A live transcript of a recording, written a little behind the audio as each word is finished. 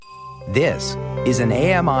This is an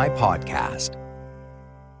AMI podcast.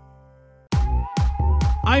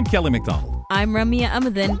 I'm Kelly McDonald. I'm Ramya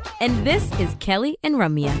Amadin, and this is Kelly and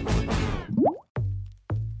Ramya.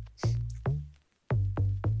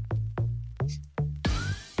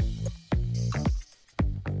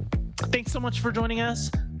 Thanks so much for joining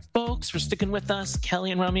us, folks, for sticking with us.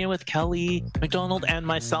 Kelly and Ramya with Kelly McDonald and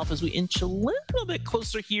myself as we inch a little bit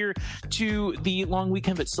closer here to the long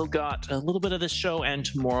weekend, but still got a little bit of this show and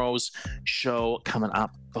tomorrow's show coming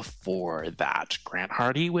up before that. Grant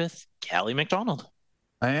Hardy with Kelly McDonald.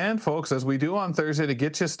 And folks, as we do on Thursday, to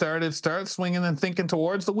get you started, start swinging and thinking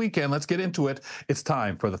towards the weekend. Let's get into it. It's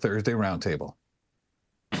time for the Thursday Roundtable.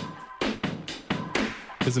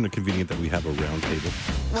 Isn't it convenient that we have a round table?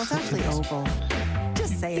 Well, it's actually oval.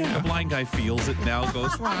 Just saying. Yeah, a blind guy feels it now,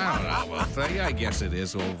 goes, well, I don't know. I guess it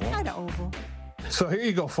is oval. Kind of oval. So here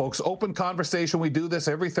you go, folks. Open conversation. We do this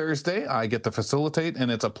every Thursday. I get to facilitate,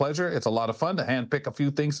 and it's a pleasure. It's a lot of fun to handpick a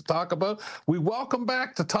few things to talk about. We welcome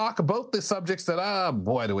back to talk about the subjects that,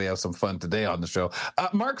 boy, do we have some fun today on the show.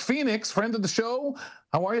 Mark Phoenix, friend of the show.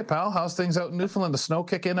 How are you, pal? How's things out in Newfoundland? The snow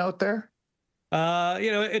kicking out there?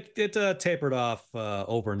 It tapered off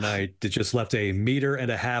overnight. It just left a 1.5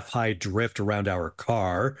 meter high drift around our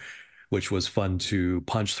car, which was fun to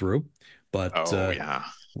punch through. But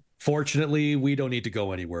fortunately, we don't need to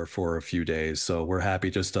go anywhere for a few days, so we're happy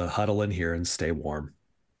just to huddle in here and stay warm.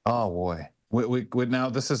 Oh boy. We now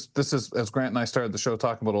this is as Grant and I started the show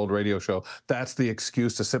talking about old radio show. That's the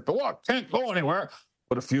excuse to sit, but what? Can't go anywhere.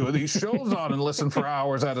 Put a few of these shows on and listen for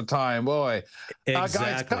hours at a time. Boy,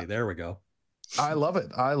 exactly. Guys, there we go. I love it.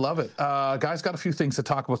 Guys, got a few things to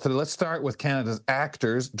talk about today. Let's start with Canada's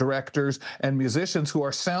actors, directors, and musicians who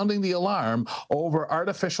are sounding the alarm over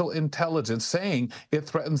artificial intelligence, saying it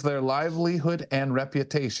threatens their livelihood and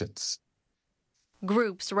reputations.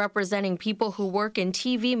 Groups representing people who work in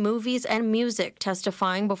TV, movies, and music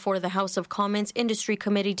testifying before the House of Commons Industry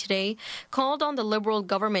Committee today called on the Liberal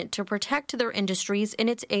government to protect their industries in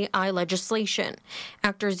its AI legislation.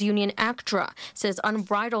 Actors Union ACTRA says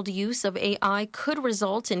unbridled use of AI could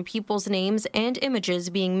result in people's names and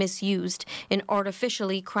images being misused in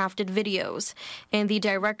artificially crafted videos. And the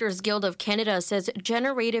Directors Guild of Canada says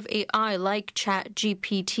generative AI like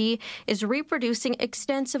ChatGPT is reproducing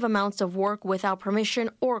extensive amounts of work without permission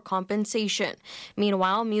or compensation.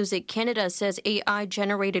 Meanwhile, Music Canada says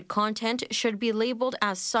AI-generated content should be labeled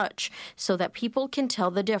as such so that people can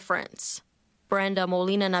tell the difference. Brenda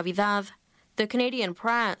Molina Navidad, The Canadian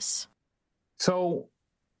Press. So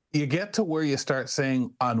you get to where you start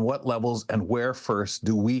saying on what levels and where first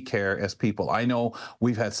do we care as people? I know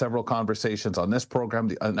we've had several conversations on this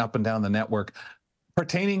program and up and down the network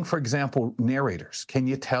pertaining, for example, narrators. Can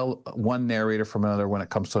you tell one narrator from another when it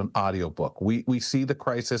comes to an audiobook? We see the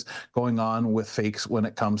crisis going on with fakes when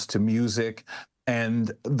it comes to music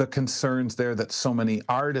and the concerns there that so many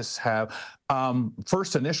artists have.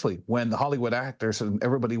 First, initially, when the Hollywood actors and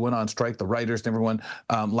everybody went on strike, the writers and everyone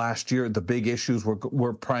last year, the big issues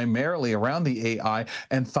were primarily around the AI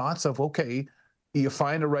and thoughts of, okay, you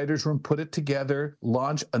find a writer's room, put it together,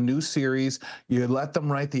 launch a new series. You let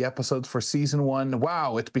them write the episodes for season 1.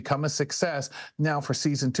 Wow, it's become a success. Now for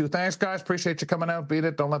season 2. Thanks, guys. Appreciate you coming out. Beat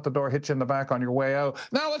it. Don't let the door hit you in the back on your way out.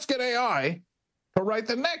 Now let's get AI to write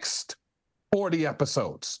the next 40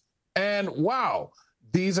 episodes. And wow,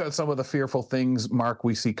 these are some of the fearful things, Mark,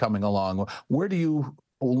 we see coming along. Where do you,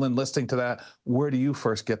 when listening to that, where do you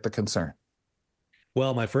first get the concern?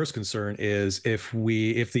 Well, my first concern is if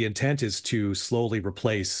the intent is to slowly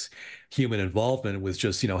replace human involvement with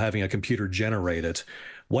just, having a computer generate it,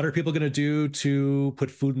 what are people going to do to put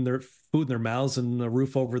food in their mouths and a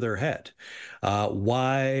roof over their head?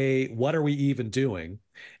 What are we even doing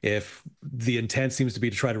if the intent seems to be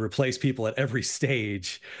to try to replace people at every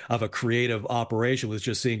stage of a creative operation with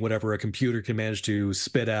just seeing whatever a computer can manage to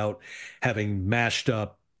spit out, having mashed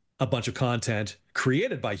up a bunch of content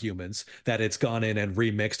created by humans that it's gone in and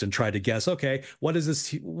remixed and tried to guess, okay, what is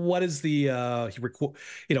this? What is the,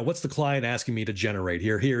 what's the client asking me to generate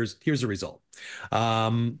here? Here's the result.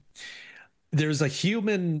 There's a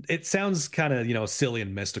human, it sounds kind of, silly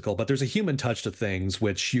and mystical, but there's a human touch to things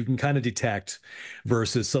which you can kind of detect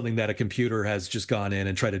versus something that a computer has just gone in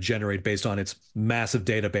and tried to generate based on its massive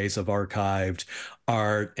database of archived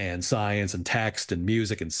art and science and text and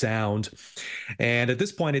music and sound. And at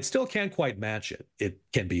this point, it still can't quite match it. It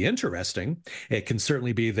can be interesting. It can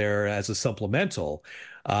certainly be there as a supplemental.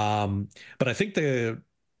 But I think the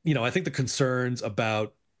concerns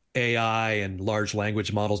about AI and large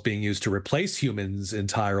language models being used to replace humans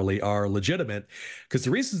entirely are legitimate, because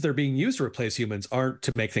the reasons they're being used to replace humans aren't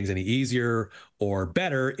to make things any easier or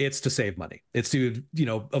better. It's to save money. It's to,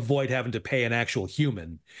 avoid having to pay an actual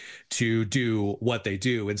human to do what they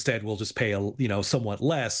do. Instead, we'll just pay somewhat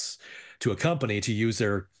less to a company to use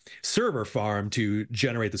their server farm to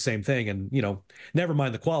generate the same thing. And, never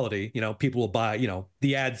mind the quality, people will buy,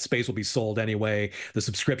 the ad space will be sold anyway. The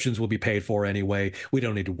subscriptions will be paid for anyway. We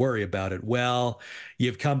don't need to worry about it. Well,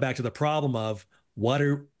 you've come back to the problem of what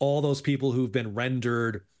are all those people who've been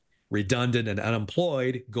rendered redundant and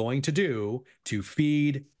unemployed going to do to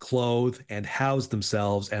feed, clothe, and house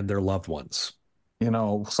themselves and their loved ones?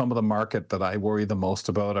 Some of the market that I worry the most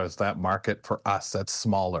about is that market for us that's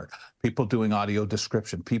smaller. People doing audio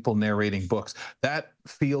description, people narrating books. That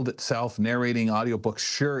field itself, narrating audiobooks,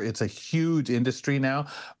 sure, it's a huge industry now,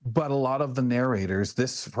 but a lot of the narrators,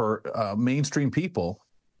 this for mainstream people,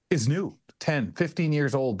 is new. 10, 15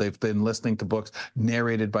 years old, they've been listening to books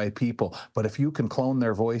narrated by people. But if you can clone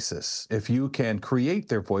their voices, if you can create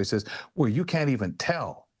their voices where you can't even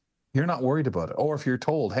tell, you're not worried about it. Or if you're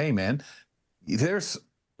told, hey, man,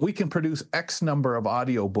 we can produce X number of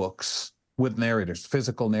audiobooks with narrators,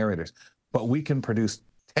 physical narrators, but we can produce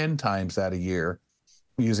 10 times that a year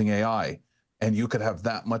using AI. And you could have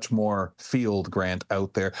that much more field grant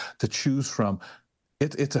out there to choose from.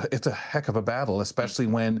 It's a heck of a battle, especially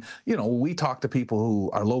when, we talk to people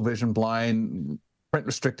who are low vision, blind, print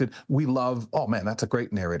restricted. We love, oh man, that's a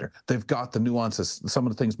great narrator. They've got the nuances, some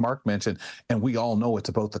of the things Mark mentioned, and we all know it's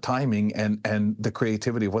about the timing and the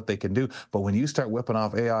creativity of what they can do. But when you start whipping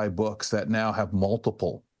off AI books that now have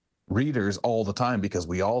multiple readers all the time, because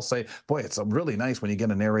we all say, boy, it's really nice when you get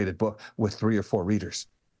a narrated book with 3 or 4 readers.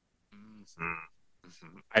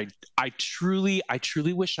 I truly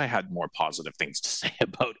wish I had more positive things to say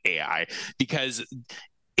about AI, because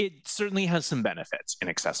it certainly has some benefits in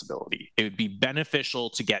accessibility. It would be beneficial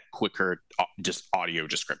to get quicker just audio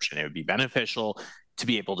description. It would be beneficial to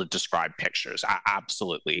be able to describe pictures.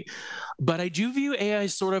 Absolutely. But I do view AI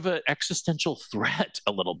as sort of an existential threat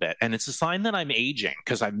a little bit. And it's a sign that I'm aging,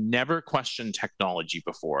 because I've never questioned technology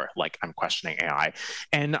before, like I'm questioning AI.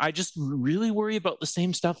 And I just really worry about the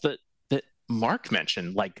same stuff that Mark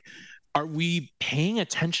mentioned. Like, are we paying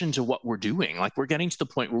attention to what we're doing? Like, we're getting to the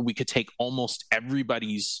point where we could take almost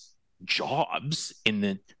everybody's jobs in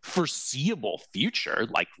the foreseeable future,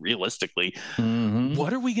 like realistically. Mm-hmm.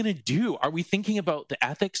 What are we going to do? Are we thinking about the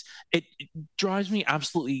ethics? It drives me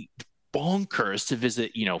absolutely bonkers to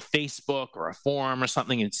visit, Facebook or a forum or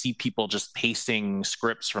something and see people just pasting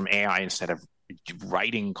scripts from AI instead of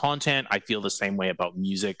writing content. I feel the same way about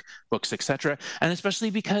music, books, etc. And especially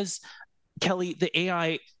because, Kelly, the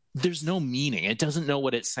AI, there's no meaning. It doesn't know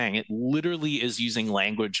what it's saying. It literally is using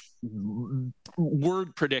language,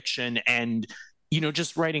 word prediction, and,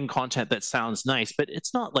 just writing content that sounds nice, but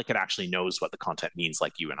it's not like it actually knows what the content means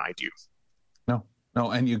like you and I do.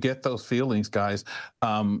 No, and you get those feelings, guys.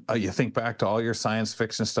 You think back to all your science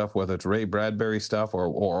fiction stuff, whether it's Ray Bradbury stuff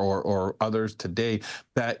or others today,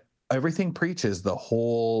 that everything preaches the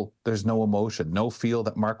whole, there's no emotion, no feel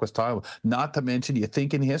that Mark was talking about. Not to mention, you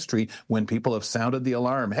think in history, when people have sounded the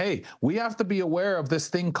alarm, hey, we have to be aware of this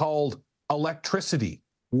thing called electricity.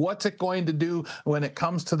 What's it going to do when it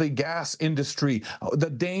comes to the gas industry, the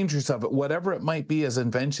dangers of it, whatever it might be, as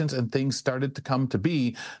inventions and things started to come to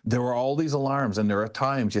be, there were all these alarms. And there are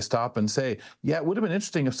times you stop and say, yeah, it would have been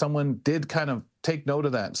interesting if someone did kind of take note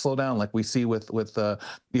of that and slow down, like we see with whether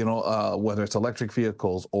it's electric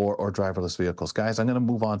vehicles or driverless vehicles. Guys, I'm going to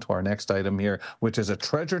move on to our next item here, which is a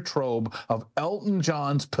treasure trove of Elton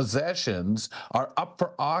John's possessions are up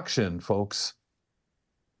for auction, folks.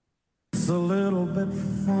 It's a little bit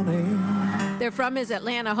funny. They're from his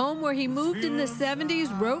Atlanta home, where he moved in the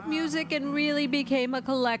 70s, wrote music, and really became a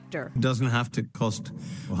collector. It doesn't have to cost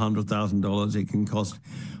 $100,000. It can cost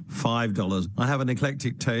 $5. I have an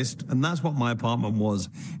eclectic taste, and that's what my apartment was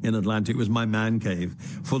in Atlanta. It was my man cave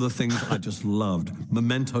full of things I just loved.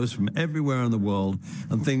 Mementos from everywhere in the world,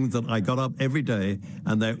 and things that I got up every day,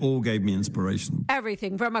 and they all gave me inspiration.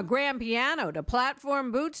 Everything from a grand piano to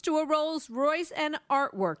platform boots to a Rolls Royce and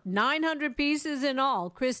artwork. 900 pieces in all.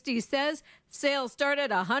 Christie says sales start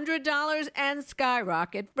at $100 and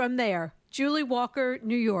skyrocket from there. Julie Walker,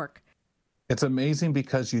 New York. It's amazing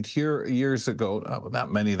because you'd hear years ago, not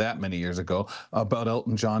that many years ago, about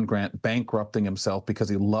Elton John Grant bankrupting himself because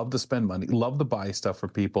he loved to spend money, loved to buy stuff for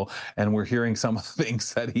people. And we're hearing some of the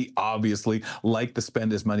things that he obviously liked to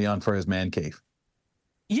spend his money on for his man cave.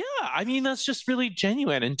 Yeah, I mean, that's just really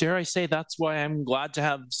genuine. And dare I say, that's why I'm glad to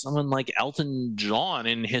have someone like Elton John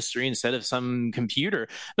in history instead of some computer.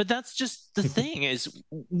 But that's just the thing is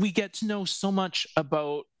we get to know so much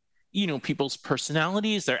about, people's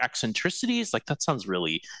personalities, their eccentricities. Like that sounds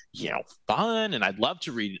really, fun. And I'd love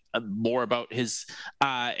to read more about his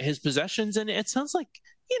possessions. And it sounds like,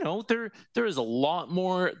 there is a lot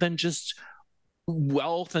more than just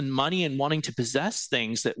wealth and money and wanting to possess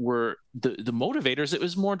things that were the motivators. It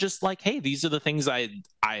was more just like, hey, these are the things I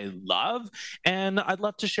love, and I'd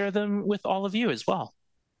love to share them with all of you as well.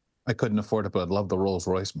 I couldn't afford it, but I'd love the Rolls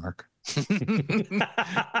Royce, Mark.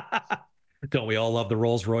 Don't we all love the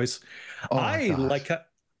Rolls Royce? Oh,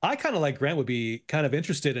 I kind of like Grant would be kind of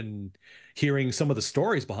interested in hearing some of the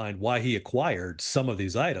stories behind why he acquired some of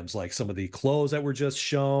these items, like some of the clothes that were just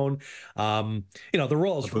shown. The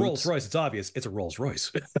Rolls Royce, it's obvious it's a Rolls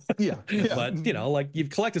Royce. Yeah. But, like you've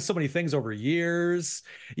collected so many things over years.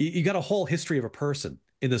 You got a whole history of a person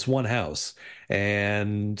in this one house.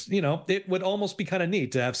 And, it would almost be kind of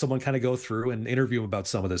neat to have someone kind of go through and interview him about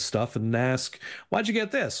some of this stuff and ask, why'd you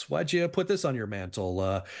get this? Why'd you put this on your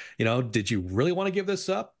mantle? Did you really want to give this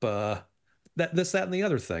up? That, and the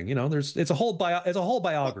other thing, it's a whole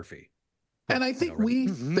biography. And I think we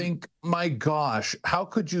think, my gosh, how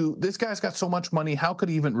could you, this guy's got so much money, how could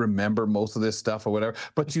he even remember most of this stuff or whatever?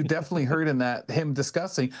 But you definitely heard in that him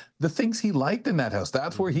discussing the things he liked in that house.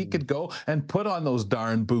 That's where he could go and put on those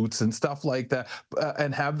darn boots and stuff like that,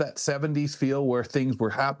 and have that 70s feel where things were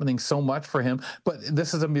happening so much for him. But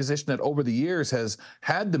this is a musician that over the years has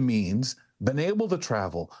had the means, been able to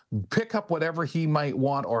travel, pick up whatever he might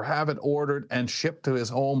want or have it ordered and shipped to his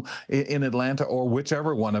home in Atlanta or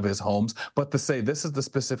whichever one of his homes. But to say this is the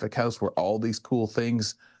specific house where all these cool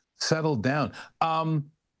things settled down.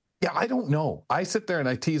 Yeah, I don't know. I sit there and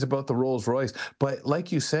I tease about the Rolls Royce, but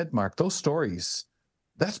like you said, Mark, those stories,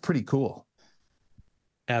 that's pretty cool.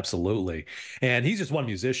 Absolutely. And he's just one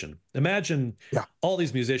musician. Imagine all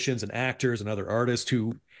these musicians and actors and other artists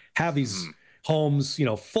who have these homes,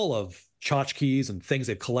 full of tchotchkes and things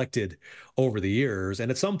they've collected over the years.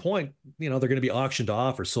 And at some point, they're going to be auctioned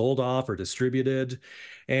off or sold off or distributed.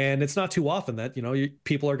 And it's not too often that,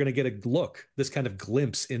 people are going to get this kind of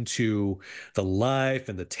glimpse into the life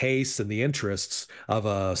and the tastes and the interests of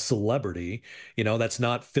a celebrity, that's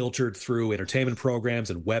not filtered through entertainment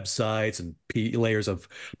programs and websites and layers of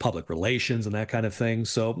public relations and that kind of thing.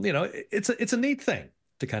 So, it's a neat thing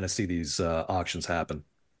to kind of see these auctions happen.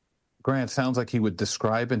 Grant, sounds like he would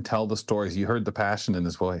describe and tell the stories. You heard the passion in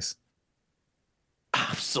his voice.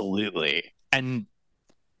 Absolutely. And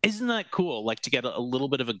isn't that cool? Like to get a little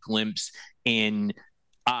bit of a glimpse in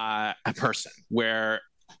a person where,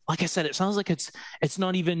 like I said, it sounds like it's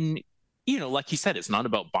not even, like he said, it's not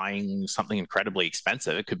about buying something incredibly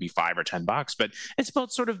expensive. It could be $5 or $10, but it's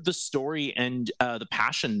about sort of the story and the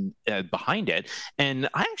passion behind it. And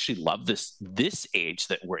I actually love this age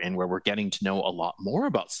that we're in, where we're getting to know a lot more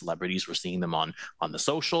about celebrities. We're seeing them on the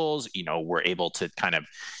socials. We're able to kind of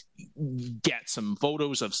get some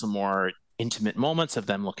photos of some more intimate moments of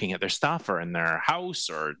them looking at their stuff or in their house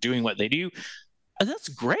or doing what they do. And that's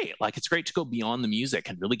great. Like, it's great to go beyond the music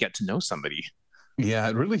and really get to know somebody. Yeah,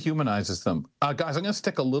 it really humanizes them. Guys, I'm going to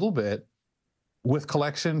stick a little bit with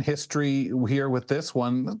collection history here with this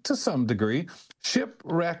one to some degree.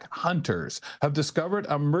 Shipwreck hunters have discovered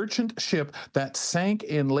a merchant ship that sank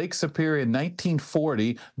in Lake Superior in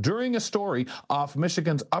 1940 during a story off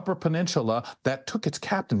Michigan's Upper Peninsula that took its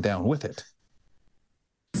captain down with it.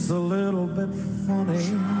 It's a little bit funny.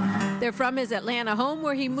 They're from his Atlanta home,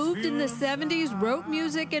 where he moved in the 70s, wrote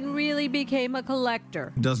music, and really became a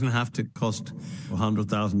collector. It doesn't have to cost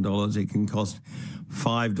 $100,000. It can cost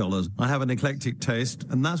 $5. I have an eclectic taste,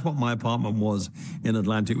 and that's what my apartment was in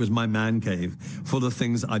Atlanta. It was my man cave for the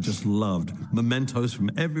things I just loved. Mementos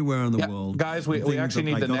from everywhere in the world. Guys, we actually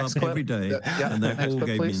need the next clip. Every day, and they all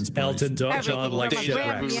gave me inspiration. Elton John like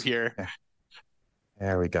shipwrecks. Here.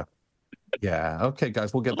 There we go. Yeah. Okay,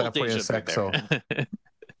 guys, we'll get that for you in a sec. So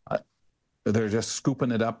they're just scooping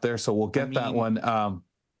it up there. So we'll get that one.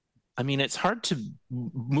 I mean, it's hard to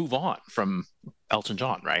move on from Elton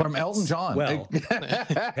John, right? From Elton John. Well,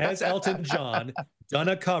 has Elton John done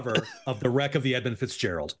a cover of The Wreck of the Edmund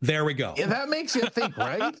Fitzgerald? There we go. Yeah, that makes you think,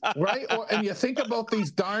 right? Right? And you think about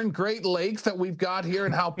these darn Great Lakes that we've got here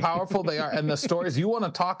and how powerful they are and the stories. You want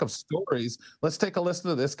to talk of stories? Let's take a listen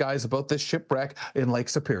to this, guys, about this shipwreck in Lake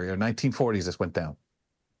Superior. 1940s, this went down.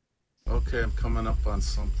 Okay, I'm coming up on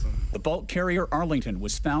something. The bulk carrier Arlington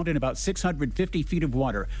was found in about 650 feet of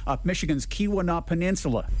water off Michigan's Keweenaw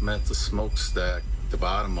Peninsula. I'm at the smokestack. the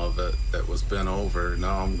bottom of it that was bent over.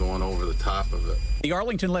 Now I'm going over the top of it. The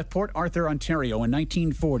Arlington left Port Arthur, Ontario in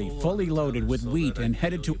 1940, fully loaded with wheat and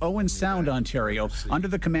headed to Owen Sound, Ontario, under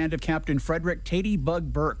the command of Captain Frederick Tatey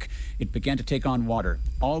Bug Burke. It began to take on water.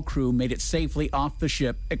 All crew made it safely off the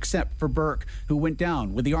ship, except for Burke, who went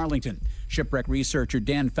down with the Arlington. Shipwreck researcher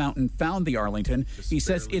Dan Fountain found the Arlington. He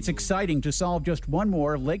says it's exciting to solve just one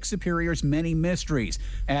more Lake Superior's many mysteries,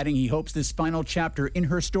 adding he hopes this final chapter in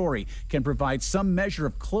her story can provide some measure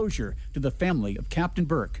of closure to the family of Captain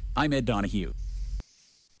Burke. I'm Ed Donahue.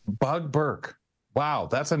 Bug Burke. Wow,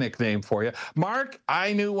 that's a nickname for you. Mark,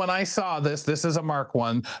 I knew when I saw this is a Mark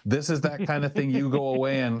one. This is that kind of thing you go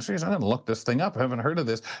away and, geez, I'm going to look this thing up. I haven't heard of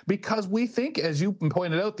this. Because we think, as you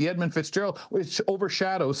pointed out, the Edmund Fitzgerald, which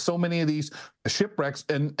overshadows so many of these shipwrecks,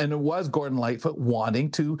 and it was Gordon Lightfoot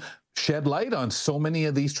wanting to shed light on so many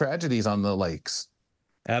of these tragedies on the lakes.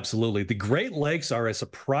 Absolutely. The Great Lakes are a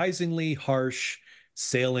surprisingly harsh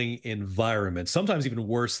sailing environment, sometimes even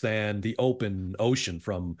worse than the open ocean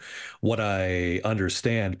from what I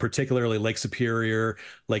understand, particularly Lake Superior,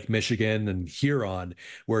 Lake Michigan, and Huron,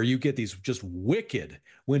 where you get these just wicked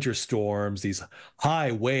winter storms, these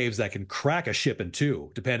high waves that can crack a ship in two,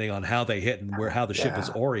 depending on how they hit and how the ship is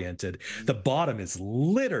oriented. The bottom is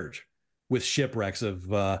littered with shipwrecks of,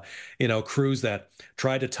 crews that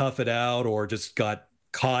tried to tough it out or just got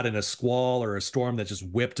caught in a squall or a storm that just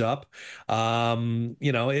whipped up. It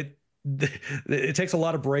takes a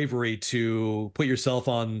lot of bravery to put yourself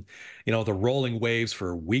on, the rolling waves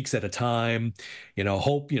for weeks at a time,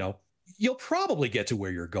 hope, you'll probably get to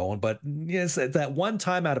where you're going, but yes, that one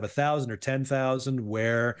time out of 1,000 or 10,000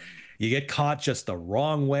 where you get caught just the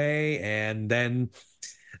wrong way. And then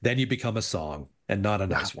you become a song and not a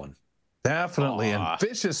nice one. Definitely. And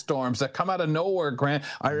vicious storms that come out of nowhere, Grant.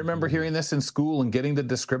 I remember hearing this in school and getting the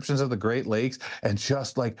descriptions of the Great Lakes and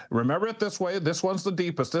just like, remember it this way. This one's the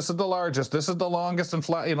deepest. This is the largest. This is the longest and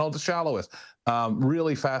flat, the shallowest.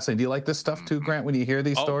 Really fascinating. Do you like this stuff too, Grant, when you hear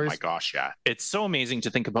these stories? Oh my gosh, yeah. It's so amazing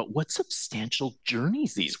to think about what substantial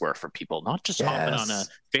journeys these were for people, not just hopping on a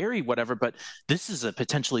ferry, whatever, but this is a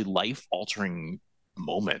potentially life-altering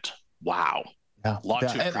moment. Wow. Yeah. A lot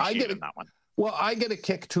to appreciate in that one. Well, I get a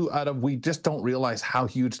kick too out of, we just don't realize how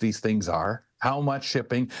huge these things are, how much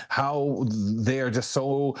shipping, how they are just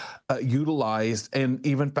so utilized, and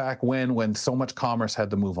even back when so much commerce had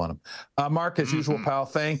to move on them. Mark, as usual, pal,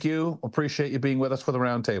 thank you. Appreciate you being with us for the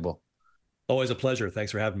Roundtable. Always a pleasure.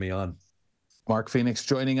 Thanks for having me on. Mark Phoenix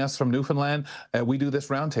joining us from Newfoundland. We do this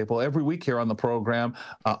Roundtable every week here on the program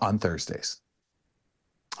on Thursdays.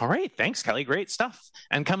 All right. Thanks, Kelly. Great stuff.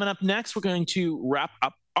 And coming up next, we're going to wrap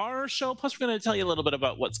up our show. Plus, we're going to tell you a little bit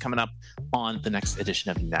about what's coming up on the next edition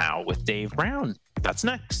of Now with Dave Brown. That's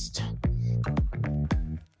next.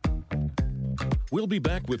 We'll be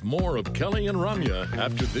back with more of Kelly and Ramya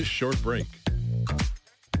after this short break.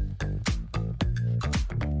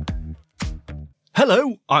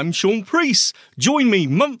 Hello, I'm Sean Priest. Join me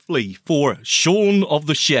monthly for Shaun of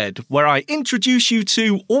the Shed, where I introduce you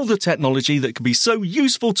to all the technology that can be so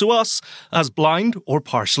useful to us as blind or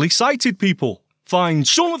partially sighted people. Find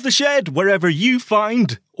Shaun of the Shed wherever you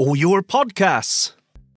find all your podcasts.